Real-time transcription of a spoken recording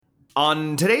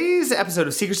On today's episode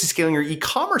of Secrets to Scaling Your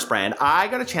E-commerce Brand, I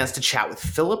got a chance to chat with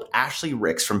Philip Ashley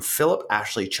Ricks from Philip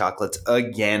Ashley Chocolates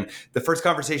again. The first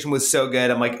conversation was so good.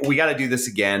 I'm like, we got to do this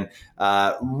again.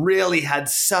 Really had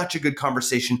such a good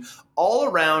conversation all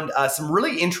around some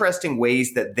really interesting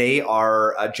ways that they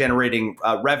are generating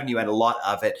revenue, and a lot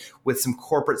of it with some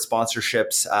corporate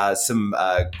sponsorships, some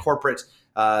corporate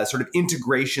sort of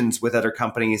integrations with other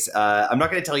companies. I'm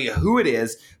not going to tell you who it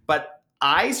is, but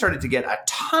I started to get a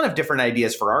ton of different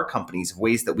ideas for our companies,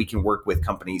 ways that we can work with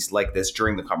companies like this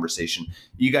during the conversation.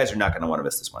 You guys are not going to want to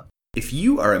miss this one. If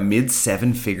you are a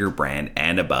mid-7-figure brand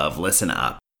and above, listen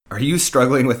up. Are you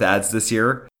struggling with ads this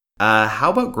year? How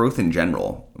about growth in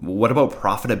general? What about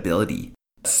profitability?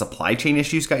 Supply chain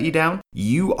issues got you down?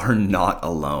 You are not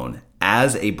alone.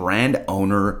 As a brand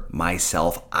owner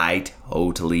myself, I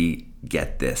totally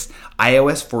get this.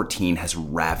 iOS 14 has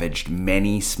ravaged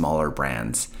many smaller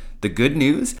brands. The good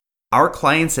news, our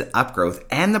clients at Upgrowth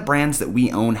and the brands that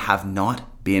we own have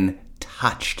not been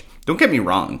touched. Don't get me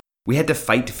wrong. We had to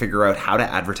fight to figure out how to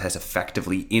advertise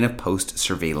effectively in a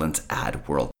post-surveillance ad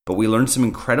world. But we learned some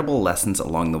incredible lessons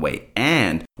along the way,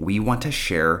 and we want to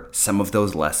share some of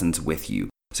those lessons with you.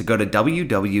 So go to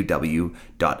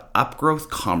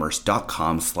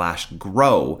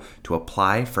www.upgrowthcommerce.com/grow to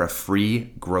apply for a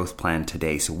free growth plan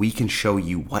today so we can show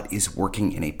you what is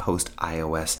working in a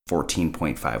post-iOS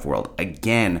 14.5 world.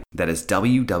 Again, that is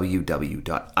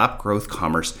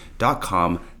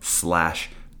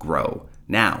www.upgrowthcommerce.com/grow.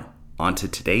 Now, on to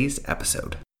today's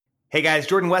episode. Hey guys,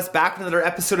 Jordan West back with another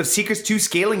episode of Secrets to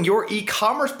Scaling Your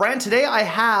E-commerce Brand. Today I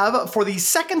have, for the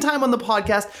second time on the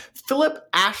podcast, Philip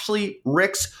Ashley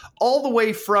Ricks, all the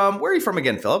way from, where are you from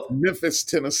again, Philip? Memphis,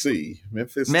 Tennessee.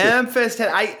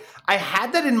 I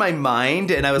had that in my mind,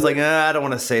 and I was like, I don't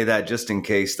want to say that just in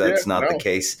case that's not the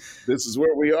case. This is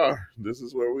where we are.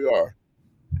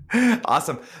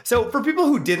 Awesome. So for people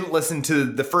who didn't listen to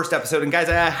the first episode, and guys,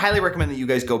 I highly recommend that you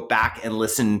guys go back and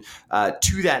listen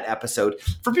to that episode.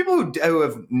 For people who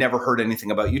have never heard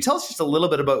anything about you, tell us just a little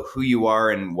bit about who you are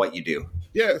and what you do.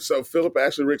 Yeah, so Philip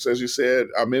Ashley Ricks, as you said,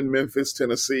 I'm in Memphis,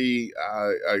 Tennessee.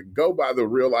 I go by the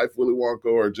real life Willy Wonka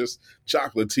or just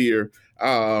chocolatier.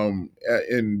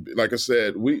 And like I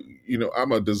said,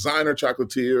 I'm a designer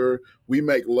chocolatier. We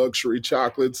make luxury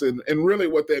chocolates. And really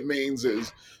what that means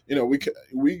is,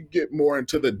 we get more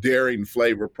into the daring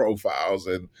flavor profiles.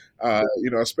 And, I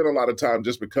spent a lot of time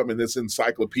just becoming this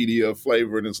encyclopedia of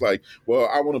flavor. And it's like, well,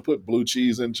 I want to put blue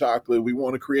cheese in chocolate. We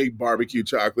want to create barbecue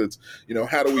chocolates.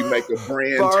 How do we make a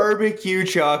brand? Barbecue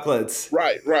chocolates.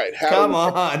 Right. Come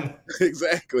on.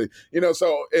 Exactly.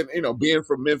 Being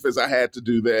from Memphis, I had to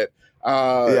do that.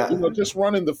 Just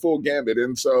running the full gambit.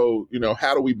 And so,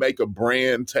 how do we make a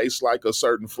brand taste like a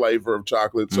certain flavor of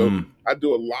chocolate? So I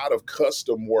do a lot of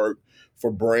custom work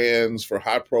for brands, for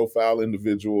high profile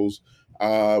individuals.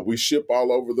 We ship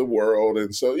all over the world.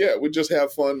 And so, we just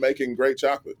have fun making great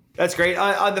chocolate. That's great.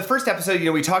 On the first episode,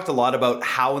 we talked a lot about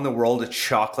how in the world a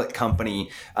chocolate company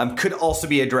could also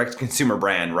be a direct consumer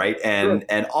brand, right?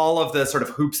 And all of the sort of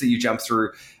hoops that you jump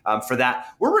through for that.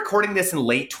 We're recording this in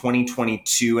late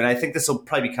 2022, and I think this will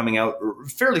probably be coming out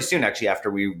fairly soon, actually,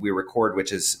 after we record,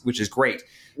 which is great.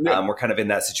 Yeah. We're kind of in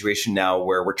that situation now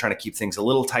where we're trying to keep things a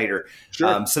little tighter,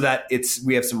 so that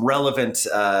we have some relevant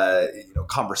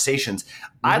conversations.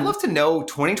 I'd love to know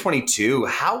 2022.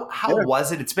 How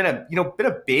was it? It's been a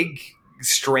big,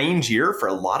 strange year for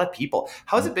a lot of people.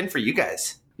 How has it been for you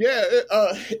guys? Yeah,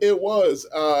 it was.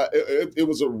 It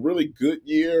was a really good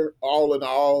year, all in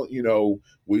all.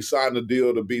 We signed a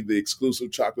deal to be the exclusive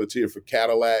chocolatier for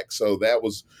Cadillac, so that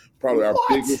was probably our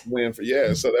biggest win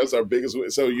so that's our biggest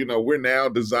win. So we're now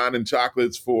designing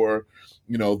chocolates for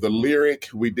the Lyric.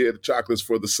 We did chocolates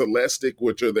for the Celestic,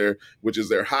 which is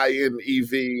their high-end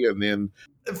EV, and then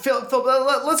Phil,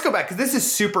 let's go back, because this is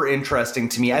super interesting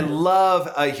to me. I love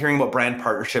hearing about brand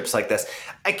partnerships like this.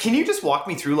 Can you just walk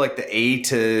me through like the A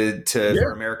to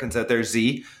for Americans out there,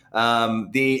 Z?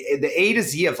 The A to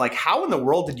Z of like, how in the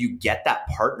world did you get that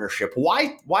partnership?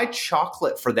 Why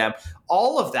chocolate for them?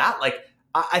 All of that, like,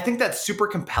 I think that's super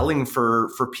compelling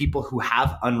for people who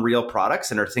have Unreal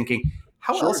products and are thinking,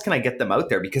 how else can I get them out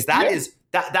there? Because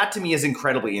that to me is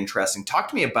incredibly interesting. Talk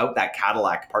to me about that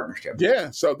Cadillac partnership. Yeah.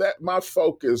 So that my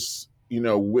focus,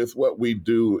 with what we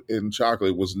do in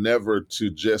chocolate was never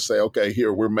to just say, okay,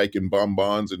 here we're making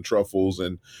bonbons and truffles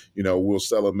and, we'll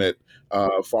sell them at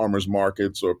farmers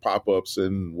markets or pop-ups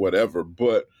and whatever.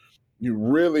 But you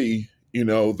really,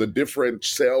 the different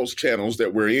sales channels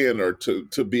that we're in are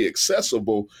to be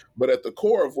accessible. But at the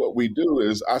core of what we do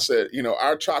is, I said,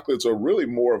 our chocolates are really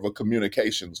more of a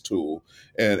communications tool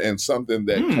and something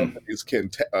that companies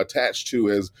can attach to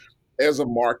as as a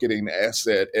marketing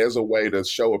asset, as a way to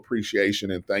show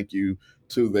appreciation and thank you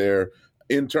to their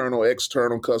internal,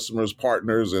 external customers,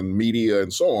 partners, and media,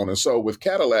 and so on. And so with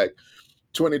Cadillac,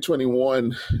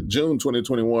 2021, June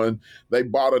 2021, they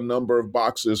bought a number of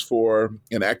boxes for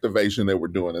an activation they were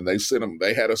doing, and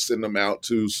they had us send them out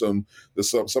to some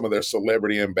of their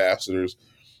celebrity ambassadors.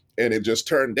 And it just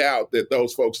turned out that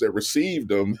those folks that received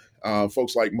them,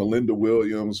 folks like Melinda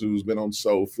Williams, who's been on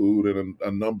Soul Food and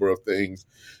a number of things,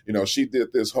 she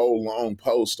did this whole long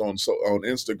post on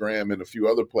Instagram and a few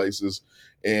other places,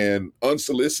 and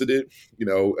unsolicited,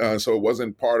 so it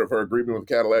wasn't part of her agreement with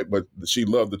Cadillac, but she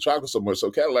loved the chocolate so much.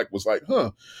 So Cadillac was like,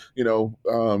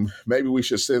 maybe we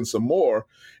should send some more.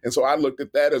 And so I looked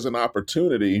at that as an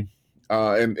opportunity,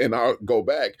 and I'll go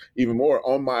back even more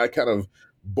on my kind of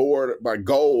board, my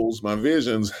goals, my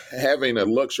visions. Having a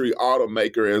luxury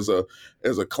automaker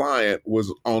as a client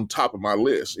was on top of my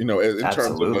list, in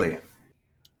terms of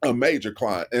a major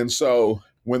client. And so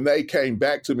when they came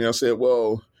back to me, I said,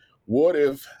 well, what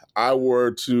if we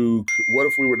were to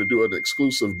do an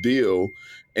exclusive deal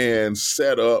and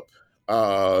set up,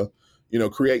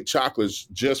 create chocolates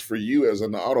just for you as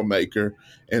an automaker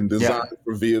and design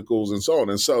for vehicles and so on.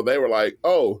 And so they were like,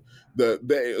 oh, the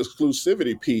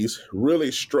exclusivity piece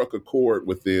really struck a chord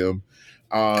with them.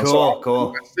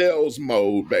 Cool. Sales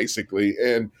mode, basically.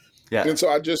 And so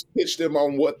I just pitched them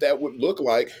on what that would look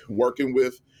like working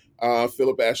with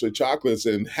Philip Ashley Chocolates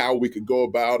and how we could go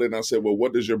about it. And I said, well,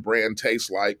 what does your brand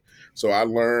taste like? So I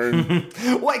learned.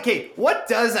 What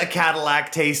does a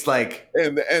Cadillac taste like?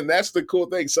 And that's the cool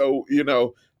thing. So,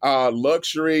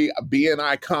 luxury, being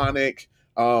iconic,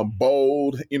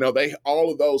 bold,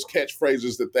 all of those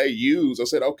catchphrases that they use. I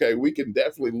said, okay, we can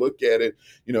definitely look at it.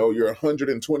 You're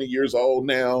 120 years old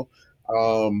now,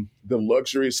 the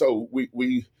luxury. So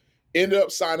we ended up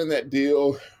signing that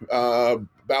deal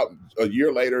about a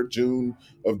year later, June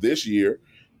of this year.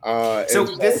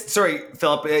 Sorry,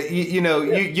 Philip, you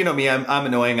know me, I'm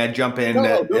annoying. I jump in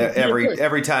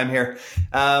every time here.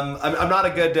 I'm not a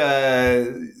good,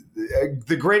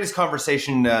 the greatest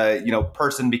conversation,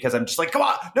 person, because I'm just like, come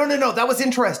on, no, that was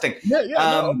interesting.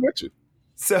 I'm with you.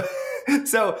 So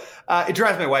it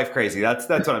drives my wife crazy. That's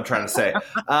what I'm trying to say.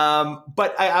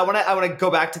 But I want to go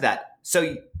back to that.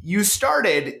 So you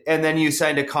started, and then you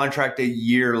signed a contract a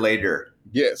year later.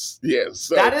 Yes.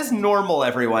 So, that is normal,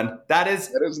 everyone. That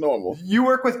is normal. You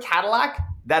work with Cadillac,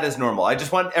 that is normal. I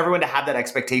just want everyone to have that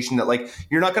expectation that,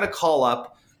 you're not going to call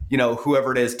up,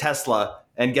 whoever it is, Tesla,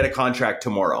 and get a contract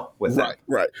tomorrow with them.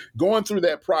 Right. Going through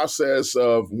that process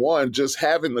of, one, just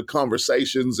having the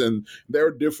conversations, and there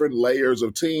are different layers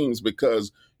of teams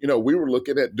because, we were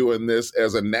looking at doing this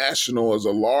as a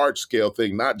large scale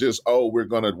thing, not just, we're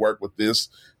going to work with this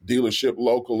dealership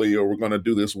locally or we're going to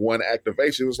do this one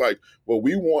activation. It was like, well,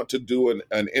 we want to do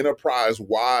an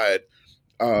enterprise-wide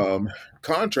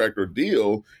contract or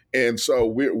deal. And so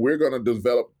we're going to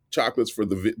develop chocolates for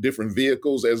the different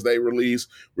vehicles as they release.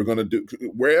 We're going to do,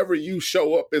 wherever you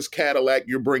show up as Cadillac,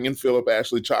 you're bringing Philip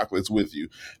Ashley chocolates with you.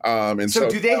 So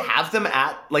do they have them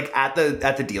at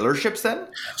the dealerships then?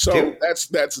 So too?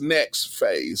 that's next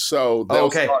phase. So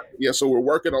okay. So we're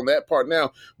working on that part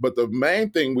now. But the main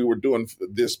thing we were doing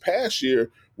this past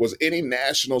year was any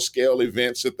national scale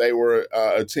events that they were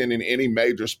attending, any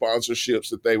major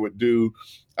sponsorships that they would do,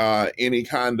 any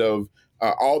kind of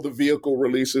all the vehicle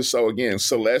releases. So again,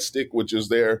 Celestiq, which is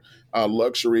their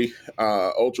luxury,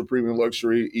 ultra premium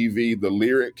luxury EV, the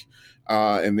Lyriq.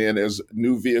 And then as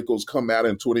new vehicles come out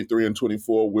in 23 and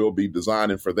 24, we'll be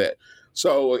designing for that.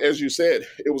 So as you said,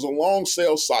 it was a long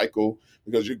sales cycle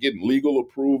because you're getting legal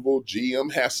approval.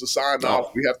 GM has to sign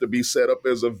off. We have to be set up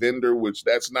as a vendor, which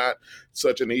that's not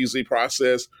such an easy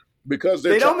process. Because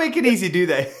they don't make it easy, do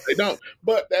they? They don't.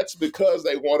 But that's because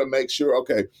they want to make sure,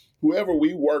 okay, whoever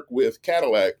we work with,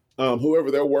 Cadillac,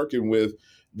 whoever they're working with,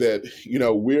 that,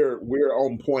 we're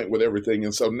on point with everything.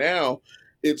 And so now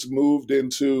it's moved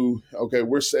into, okay,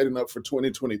 we're setting up for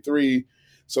 2023.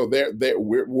 So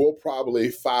we'll probably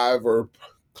 5 or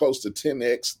close to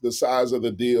 10x the size of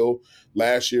the deal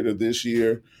last year to this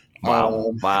year.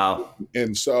 Wow.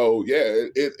 And so,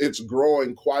 it's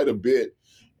growing quite a bit.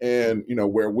 And,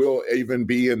 where we'll even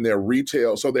be in their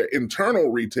retail, so their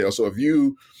internal retail. So if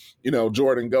you,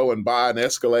 Jordan, go and buy an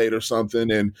Escalade or something,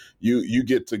 and you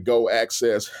get to go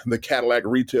access the Cadillac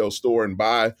retail store and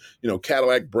buy,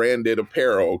 Cadillac branded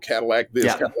apparel, Cadillac this,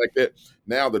 Cadillac that.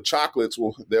 Now the chocolates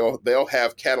they'll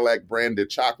have Cadillac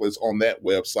branded chocolates on that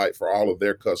website for all of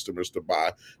their customers to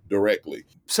buy directly.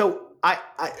 So I'm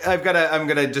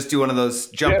gonna just do one of those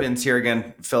jump ins here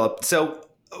again, Philip. So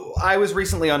I was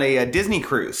recently on a Disney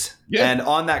cruise, and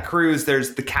on that cruise,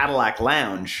 there's the Cadillac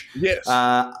Lounge. Yes.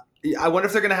 I wonder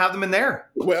if they're going to have them in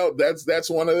there. Well, that's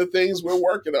one of the things we're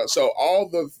working on. So all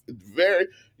the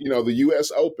the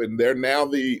U.S. Open, they're now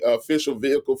the official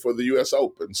vehicle for the U.S.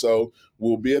 Open. So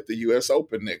we'll be at the U.S.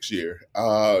 Open next year. There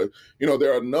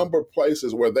are a number of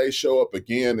places where they show up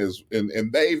again,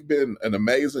 and they've been an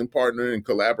amazing partner and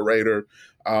collaborator.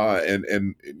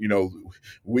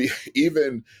 We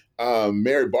even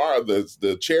Mary Barr,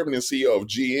 the chairman and CEO of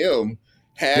GM,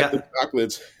 had the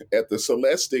chocolates at the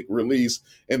Celestic release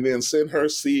and then sent her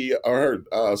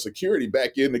security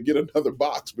back in to get another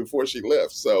box before she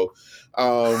left. So,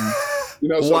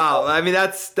 wow. I mean,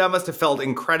 that must have felt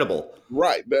incredible.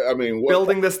 Right. I mean,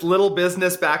 building this little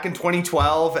business back in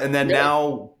 2012 and then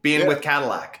now being with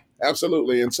Cadillac.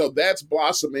 Absolutely. And so that's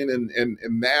blossoming. And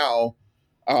now,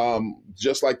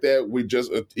 just like that, we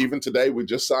just, even today, we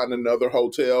just signed another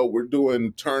hotel. We're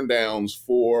doing turndowns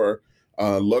for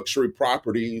luxury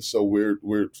properties. So we're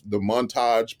the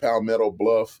Montage Palmetto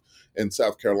Bluff in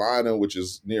South Carolina, which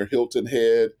is near Hilton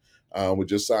Head. We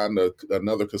just signed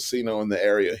another casino in the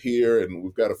area here, and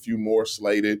we've got a few more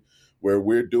slated where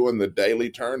we're doing the daily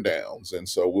turndowns. And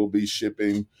so we'll be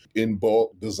shipping in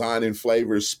bulk, designing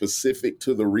flavors specific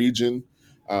to the region.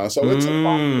 It's a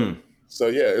process. So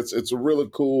yeah, it's a really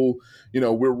cool,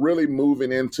 we're really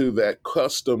moving into that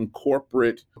custom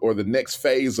corporate, or the next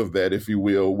phase of that, if you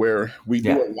will, where we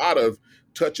do a lot of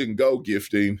touch and go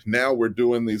gifting. Now we're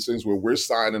doing these things where we're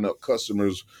signing up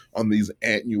customers on these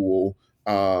annual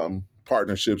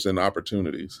partnerships and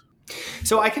opportunities.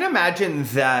 So I can imagine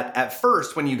that at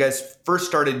first, when you guys first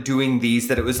started doing these,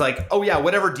 that it was like, oh yeah,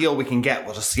 whatever deal we can get,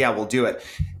 we'll do it.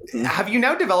 Mm-hmm. Have you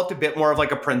now developed a bit more of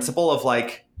like a principle of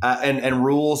like, and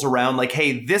rules around like,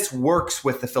 hey, this works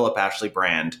with the Philip Ashley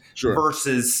brand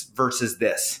versus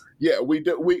this? Yeah, we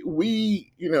do.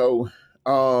 We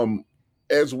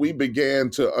as we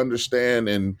began to understand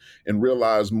and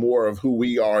realize more of who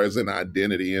we are as an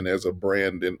identity and as a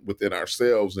brand and within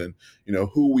ourselves, and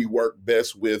who we work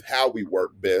best with, how we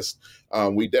work best,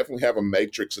 we definitely have a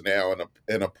matrix now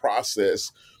and a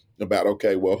process about,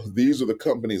 okay, well, these are the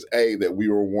companies that we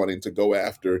were wanting to go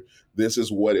after. This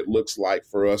is what it looks like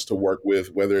for us to work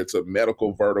with, whether it's a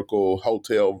medical vertical,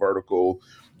 hotel vertical,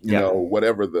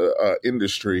 whatever the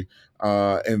industry.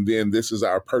 And then this is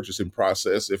our purchasing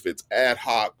process. If it's ad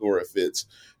hoc or if it's,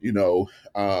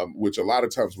 which a lot of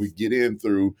times we get in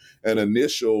through an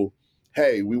initial,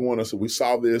 hey, we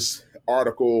saw this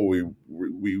article, we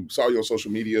saw you on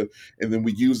social media, and then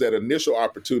we use that initial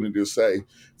opportunity to say,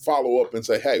 follow up and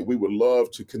say, hey, we would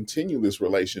love to continue this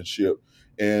relationship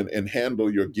and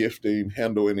handle your gifting,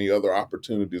 handle any other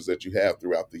opportunities that you have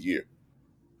throughout the year.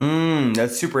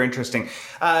 That's super interesting.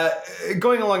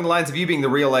 Going along the lines of you being the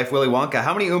real life Willy Wonka,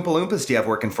 how many Oompa Loompas do you have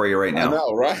working for you right now? I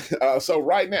know, right? So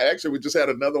right now, actually, we just had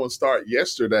another one start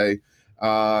yesterday,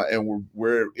 and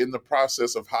we're in the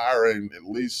process of hiring at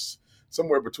least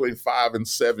somewhere between 5 and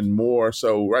 7 more.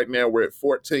 So right now we're at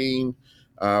 14.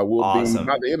 We'll be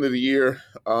by the end of the year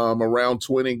around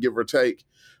 20, give or take.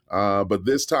 But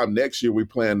this time next year, we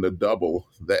plan to double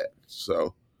that.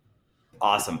 So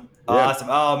awesome.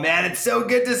 Oh man, it's so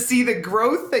good to see the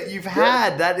growth that you've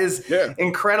had. That is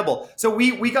incredible. So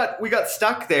we got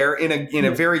stuck there in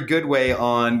a very good way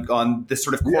on this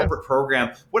sort of corporate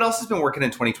program. What else has been working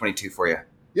in 2022 for you?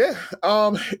 Yeah.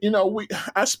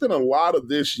 I spent a lot of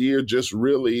this year just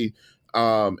really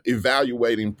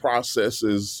evaluating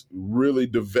processes, really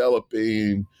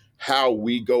developing how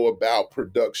we go about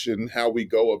production, how we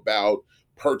go about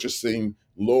purchasing,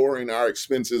 lowering our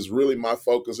expenses. Really, my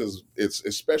focus it's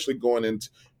especially going into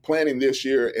planning this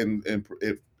year and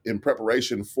in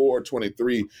preparation for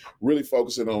 23, really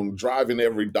focusing on driving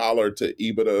every dollar to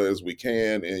EBITDA as we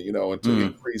can, and to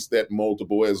increase that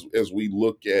multiple as we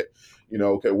look at,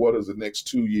 okay, what does the next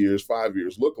 2 years, 5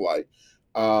 years look like?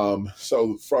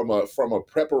 So from a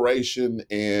preparation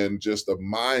and just a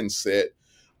mindset,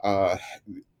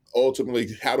 ultimately,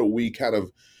 how do we kind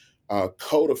of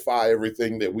codify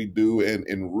everything that we do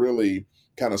and really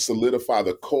kind of solidify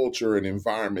the culture and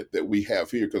environment that we have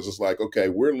here? Because it's like, okay,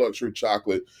 we're luxury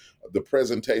chocolate. The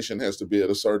presentation has to be at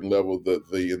a certain level.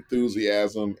 The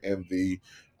enthusiasm and the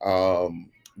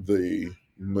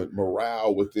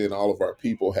morale within all of our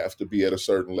people have to be at a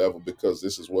certain level, because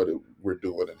this is what we're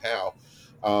doing and how.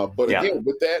 Again,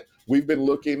 with that, we've been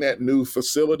looking at new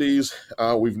facilities.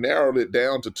 We've narrowed it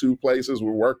down to 2 places.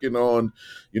 We're working on,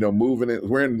 moving it.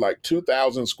 We're in like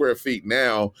 2,000 square feet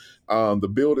now. The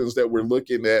buildings that we're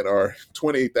looking at are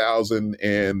 20,000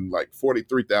 and like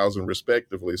 43,000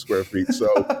 respectively square feet. So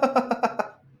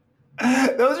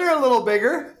those are a little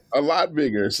bigger, a lot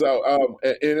bigger. So,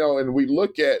 and we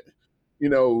look at,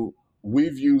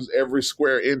 we've used every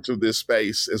square inch of this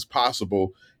space as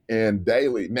possible. and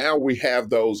daily. Now we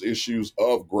have those issues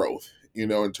of growth, in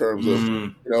terms of,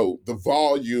 the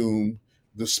volume,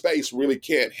 the space really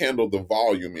can't handle the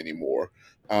volume anymore.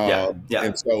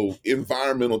 And so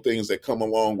environmental things that come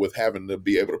along with having to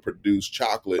be able to produce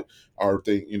chocolate are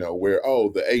things, where,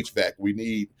 the HVAC, we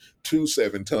need 2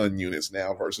 7-ton units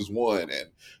now versus 1,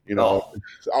 and,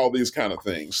 all these kind of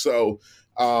things. So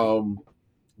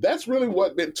that's really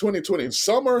what been 2020.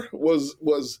 Summer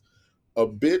was a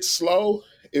bit slow.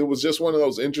 It was just one of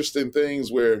those interesting things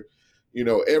where,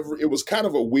 it was kind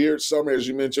of a weird summer, as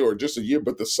you mentioned, or just a year,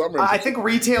 but the summer. I think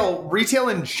retail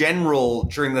in general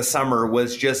during the summer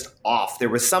was just off. There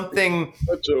was something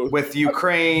with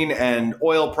Ukraine and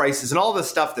oil prices and all this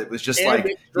stuff that was just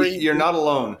you're not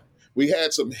alone. We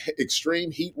had some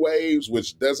extreme heat waves,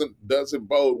 which doesn't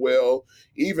bode well,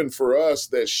 even for us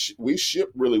that we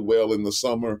ship really well in the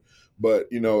summer. But,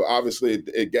 obviously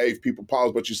it gave people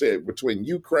pause. But you said between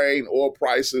Ukraine, oil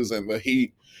prices, and the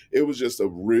heat, it was just a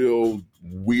real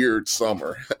weird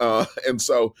summer. And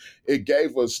so it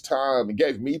gave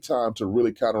me time to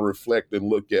really kind of reflect and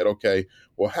look at, okay,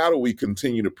 well, how do we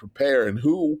continue to prepare, and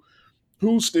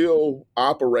who's still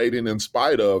operating in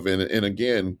spite of, and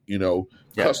again,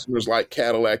 customers like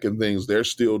Cadillac and things, they're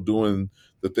still doing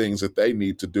the things that they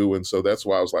need to do. And so that's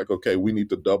why I was like, okay, we need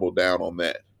to double down on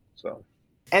that. So.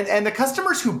 And the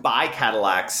customers who buy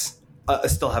Cadillacs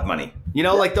still have money,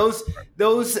 like those.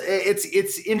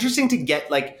 It's interesting to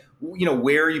get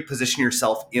where you position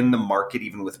yourself in the market,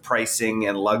 even with pricing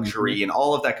and luxury and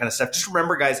all of that kind of stuff. Just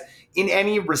remember, guys, in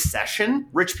any recession,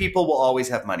 rich people will always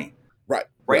have money. Right.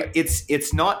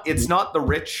 It's not the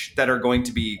rich that are going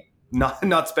to be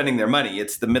not spending their money.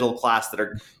 It's the middle class that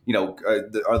are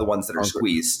the ones that are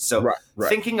squeezed. So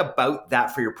thinking about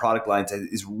that for your product lines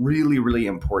is really, really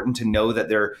important to know that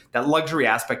that luxury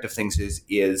aspect of things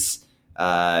is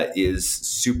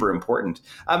super important.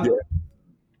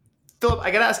 Philip,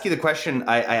 I got to ask you the question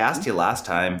I asked you last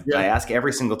time. I ask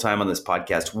every single time on this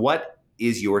podcast. What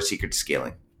is your secret to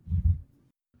scaling?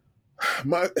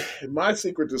 My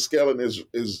secret to scaling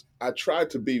is I try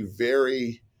to be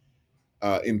very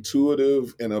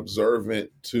intuitive and observant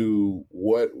to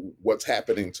what's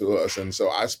happening to us. And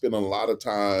so I spend a lot of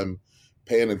time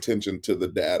paying attention to the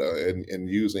data and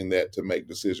using that to make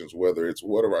decisions, whether it's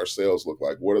what do our sales look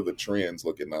like? What are the trends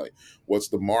looking like? What's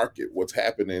the market? What's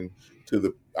happening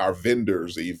to our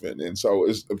vendors even? And so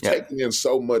it's taking in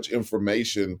so much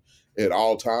information at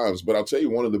all times. But I'll tell you,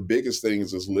 one of the biggest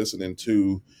things is listening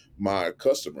to my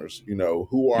customers.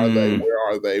 Who are they? Where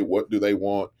are they? What do they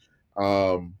want?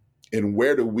 And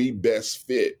where do we best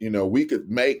fit? We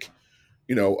could make,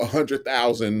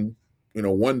 100,000,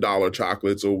 $1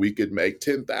 chocolates, or we could make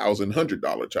 10,000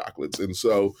 $100 chocolates. And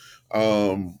so,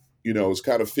 it's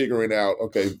kind of figuring out,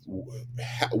 okay,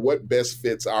 what best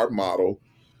fits our model.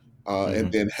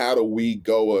 And then how do we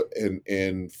go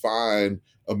and find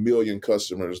 1 million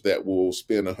customers that will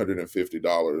spend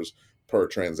 $150 per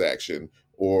transaction,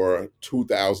 or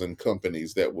 2,000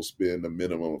 companies that will spend a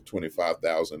minimum of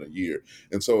 $25,000 a year.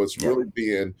 And so it's really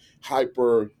being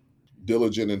hyper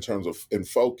diligent in terms of and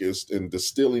focused and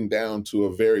distilling down to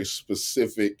a very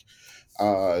specific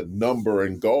number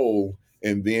and goal,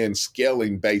 and then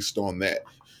scaling based on that.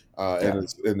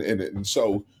 And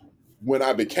so when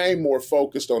I became more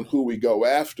focused on who we go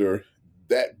after,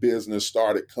 that business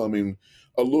started coming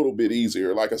a little bit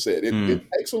easier. Like I said, it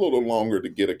takes a little longer to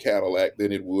get a Cadillac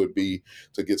than it would be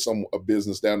to get a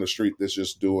business down the street that's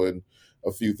just doing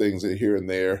a few things here and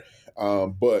there.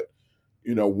 But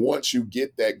once you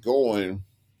get that going,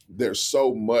 there's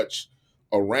so much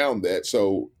around that.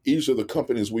 So each of the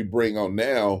companies we bring on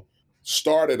now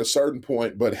start at a certain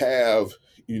point, but have,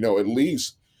 at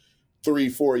least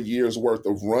 3-4 years worth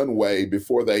of runway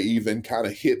before they even kind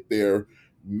of hit their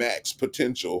max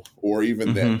potential, or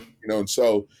even that, and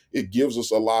so it gives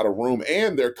us a lot of room.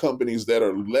 And they're companies that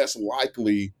are less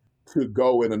likely to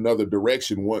go in another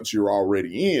direction once you're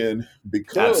already in,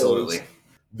 because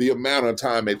the amount of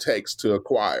time it takes to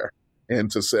acquire and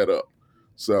to set up.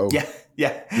 So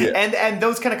and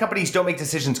those kind of companies don't make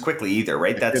decisions quickly either,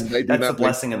 right? That's the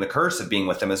blessing and the curse of being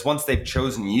with them, is once they've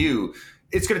chosen you,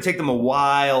 it's going to take them a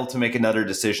while to make another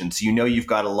decision. So you've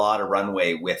got a lot of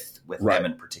runway with them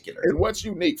in particular. And what's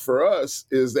unique for us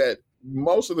is that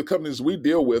most of the companies we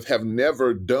deal with have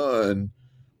never done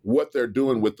what they're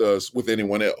doing with us with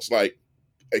anyone else. Like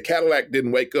a Cadillac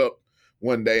didn't wake up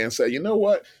one day and say, you know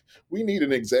what, we need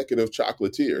an executive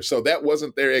chocolatier. So that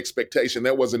wasn't their expectation.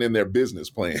 That wasn't in their business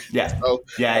plan.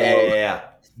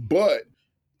 But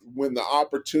when the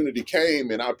opportunity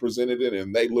came and I presented it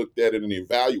and they looked at it and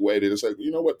evaluated it, it's like,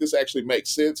 you know what, this actually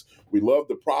makes sense. We love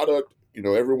the product,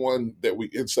 everyone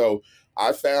and so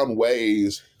I found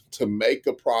ways to make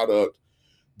a product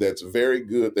that's very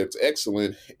good, that's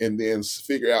excellent, and then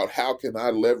figure out how can I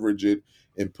leverage it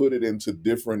and put it into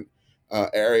different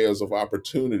areas of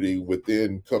opportunity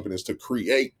within companies to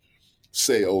create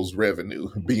sales revenue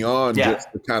beyond Yeah.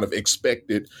 just the kind of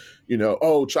expected,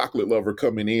 oh, chocolate lover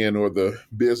coming in or the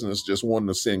business just wanting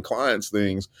to send clients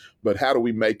things, but how do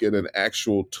we make it an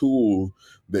actual tool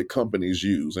that companies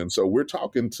use? And so we're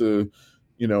talking to,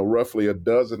 roughly a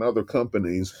dozen other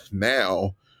companies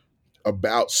now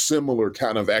about similar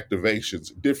kind of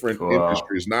activations, different Cool.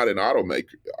 industries, not in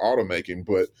automaking,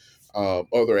 but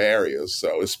other areas.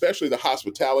 So especially the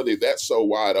hospitality, that's so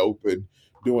wide open,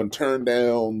 doing turn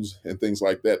downs and things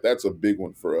like that. That's a big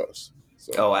one for us.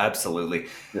 So, Oh, absolutely.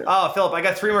 Yeah. Oh, Philip, I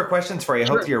got 3 more questions for you. I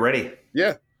Sure. hope you're ready.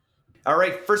 Yeah. All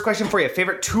right. First question for you.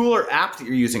 Favorite tool or app that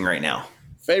you're using right now?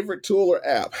 Favorite tool or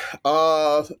app?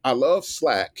 I love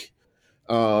Slack.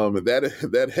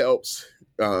 That helps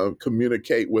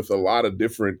communicate with a lot of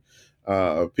different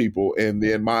people. And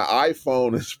then my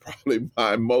iPhone is probably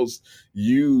my most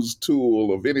used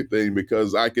tool of anything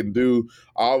because I can do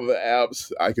all the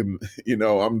apps. I can,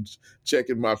 I'm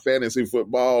checking my fantasy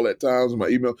football at times, my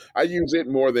email. I use it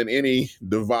more than any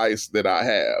device that I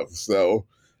have. So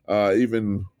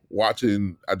even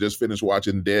watching, I just finished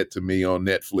watching Dead to Me on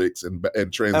Netflix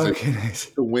and transition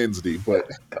to Wednesday. But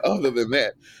other than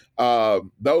that,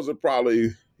 those are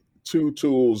probably 2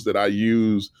 tools that I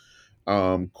use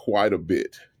quite a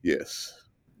bit. Yes.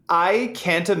 I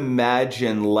can't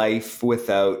imagine life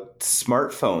without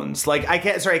smartphones. Like I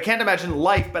can't imagine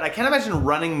life, but I can't imagine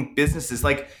running businesses.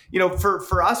 Like,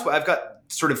 for us, I've got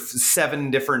sort of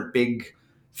 7 different big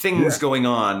things going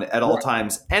on at all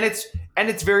times. And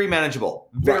it's very manageable,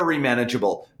 very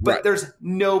manageable, but there's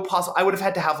no possible, I would have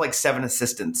had to have like 7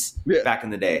 assistants back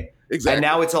in the day. Exactly. And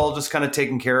now it's all just kind of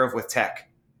taken care of with tech.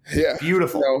 Yeah.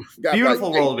 Beautiful.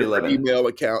 Beautiful world we live in. Email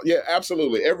account. Yeah,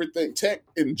 absolutely. Everything tech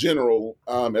in general,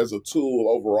 as a tool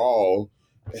overall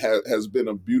has been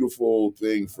a beautiful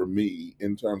thing for me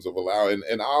in terms of allowing,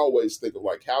 and I always think of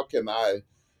like, how can I,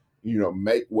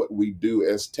 make what we do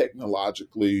as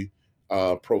technologically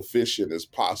proficient as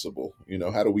possible?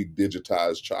 How do we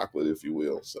digitize chocolate, if you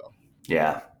will? So.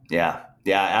 Yeah.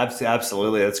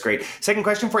 Absolutely. That's great. Second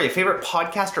question for you. Favorite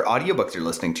podcast or audiobooks you're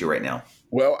listening to right now?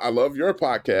 Well, I love your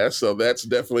podcast, so that's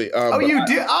definitely. You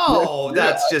do? Oh,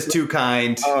 that's just too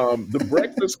kind. The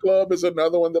Breakfast Club is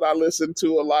another one that I listen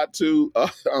to a lot too.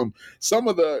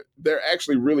 They're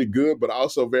actually really good, but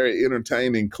also very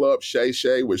entertaining. Club Shay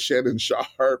Shay with Shannon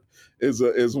Sharp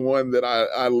is one that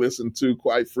I listen to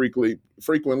quite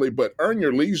frequently. But Earn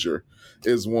Your Leisure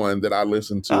is one that I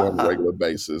listen to on a regular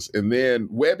basis. And then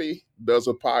Webby does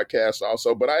a podcast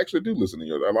also, but I actually do listen to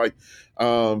yours. I like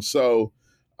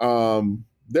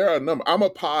there are a number. I'm a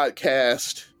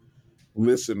podcast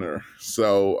listener,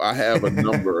 so I have a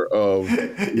number of.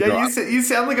 You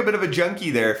sound like a bit of a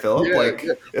junkie there, Philip.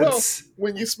 Well,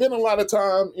 when you spend a lot of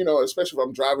time, especially if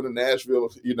I'm driving to Nashville,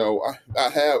 I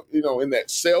have, in that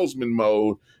salesman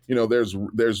mode, there's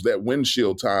that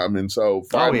windshield time, and so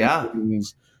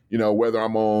things, whether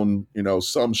I'm on,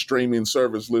 some streaming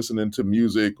service listening to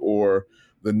music or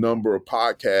the number of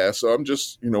podcasts. So I'm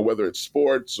just, whether it's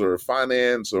sports or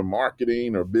finance or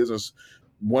marketing or business,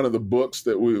 one of the books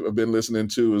that we have been listening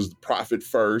to is Profit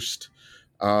First.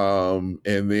 And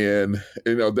then,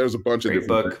 there's a bunch of different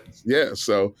books. Yeah.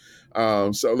 So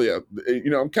yeah,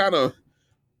 I'm kind of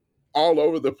all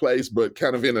over the place, but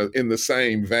kind of in the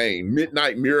same vein.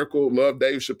 Midnight Miracle, love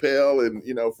Dave Chappelle. And,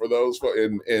 for those,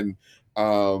 and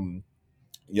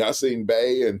Yassine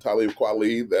Bey and Talib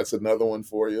Kweli, that's another one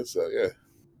for you. So, yeah.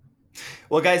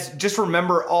 Well, guys, just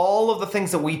remember all of the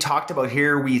things that we talked about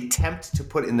here, we attempt to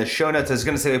put in the show notes. I was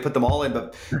going to say we put them all in,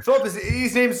 but Philip,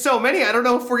 he's named so many. I don't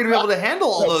know if we're going to be able to handle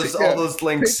all those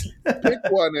links. Pick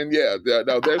one, and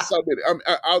there's so many.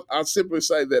 I'll simply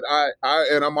say that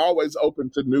I'm always open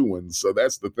to new ones. So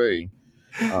that's the thing.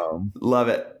 Love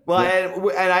it. Well,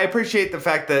 and I appreciate the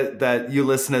fact that you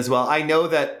listen as well. I know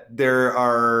that there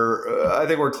are, I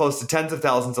think we're close to tens of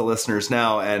thousands of listeners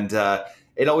now, and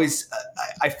it always,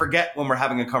 I forget when we're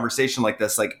having a conversation like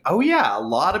this, like, oh yeah, a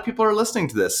lot of people are listening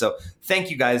to this. So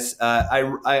thank you guys.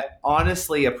 I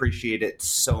honestly appreciate it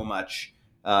so much.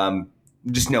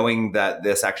 Just knowing that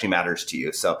this actually matters to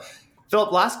you. So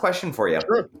Philip, last question for you.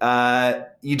 Sure.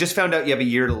 You just found out you have a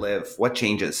year to live. What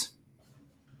changes?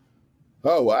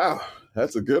 Oh, wow.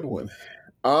 That's a good one.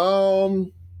 I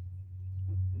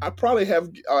may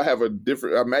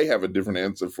have a different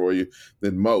answer for you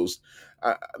than most.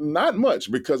 Not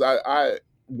much, because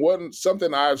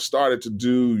something I've started to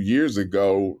do years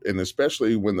ago, and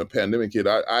especially when the pandemic hit,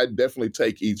 I definitely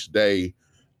take each day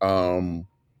with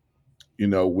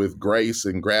grace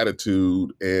and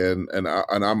gratitude. And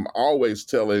I'm always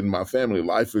telling my family,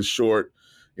 life is short.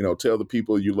 Tell the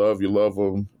people you love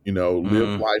them,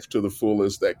 live life to the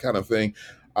fullest, that kind of thing.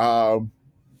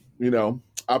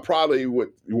 I probably would,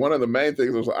 one of the main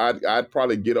things was I'd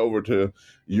probably get over to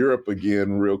Europe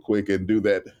again real quick and do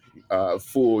that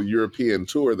full European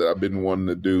tour that I've been wanting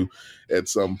to do at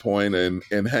some point, and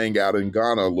hang out in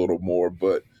Ghana a little more.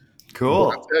 But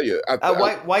cool. I tell you,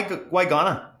 why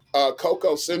Ghana?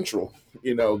 Cocoa Central,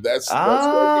 that's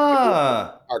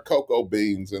our cocoa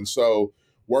beans. And so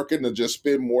working to just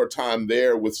spend more time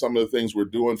there with some of the things we're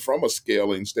doing from a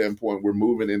scaling standpoint, we're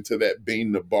moving into that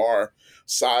bean to bar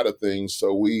side of things.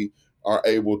 So we are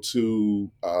able to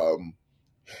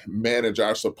manage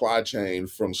our supply chain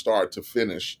from start to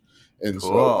finish. And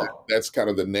cool. So that's kind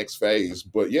of the next phase.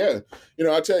 But yeah,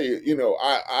 I tell you,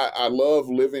 I love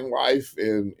living life,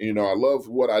 and, I love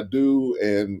what I do.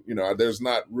 And, there's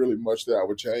not really much that I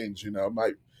would change. I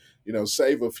might,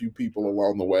 save a few people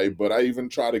along the way, but I even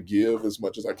try to give as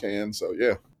much as I can. So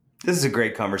yeah. This is a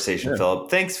great conversation,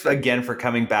 Philip. Thanks again for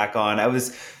coming back on. I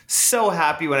was so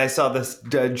happy when I saw this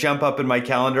jump up in my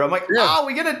calendar. I'm like,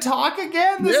 we get to talk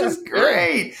again? This is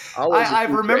great. Yeah. I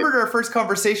remembered our first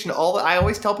conversation. I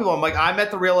always tell people, I'm like, I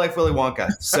met the real life Willy Wonka.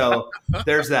 So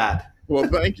there's that. Well,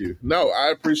 thank you. No,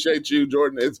 I appreciate you,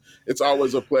 Jordan. It's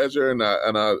always a pleasure, and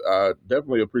I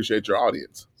definitely appreciate your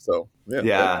audience. So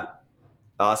yeah.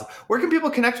 Awesome. Where can people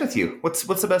connect with you? What's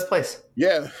the best place?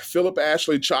 Yeah,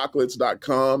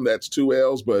 philipashleychocolates.com. That's 2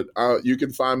 L's, but you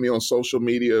can find me on social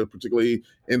media, particularly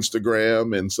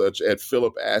Instagram and such, at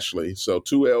Philip Ashley. So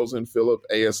 2 L's in Philip,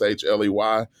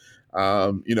 ASHLEY.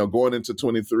 Going into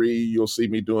 23, you'll see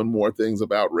me doing more things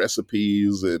about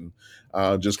recipes and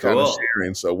just kind of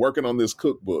sharing. So working on this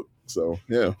cookbook. So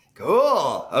yeah.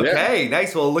 Cool. Okay. Yeah.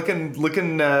 Nice. Well, looking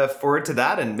forward to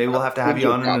that, and maybe we'll have to have you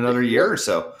on in another year or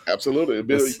so. Absolutely. It'll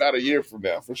be about a year from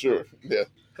now for sure. Yeah.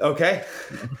 Okay.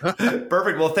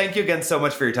 Perfect. Well, thank you again so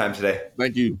much for your time today.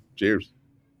 Thank you. Cheers.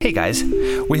 Hey guys,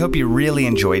 we hope you really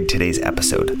enjoyed today's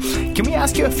episode. Can we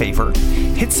ask you a favor?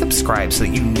 Hit subscribe so that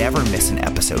you never miss an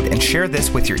episode, and share this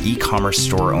with your e-commerce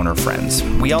store owner friends.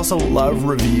 We also love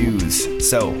reviews.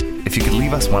 So if you could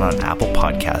leave us one on Apple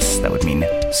Podcasts, that would mean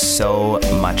so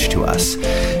much to us.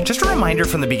 Just a reminder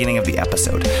from the beginning of the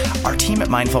episode, our team at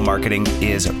Mindful Marketing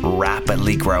is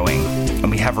rapidly growing,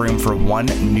 and we have room for one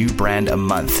new brand a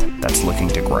month that's looking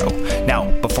to grow.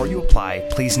 Now, before you apply,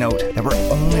 please note that we're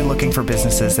only looking for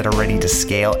businesses that are ready to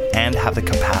scale and have the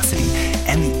capacity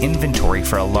and the inventory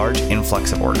for a large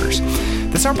influx of orders.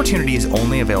 This opportunity is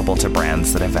only available to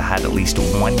brands that have had at least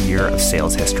 1 year of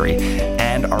sales history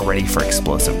and are ready for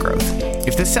explosive growth.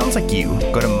 If this sounds like you,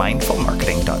 go to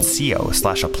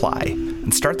mindfulmarketing.co/apply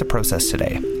and start the process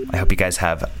today. I hope you guys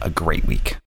have a great week.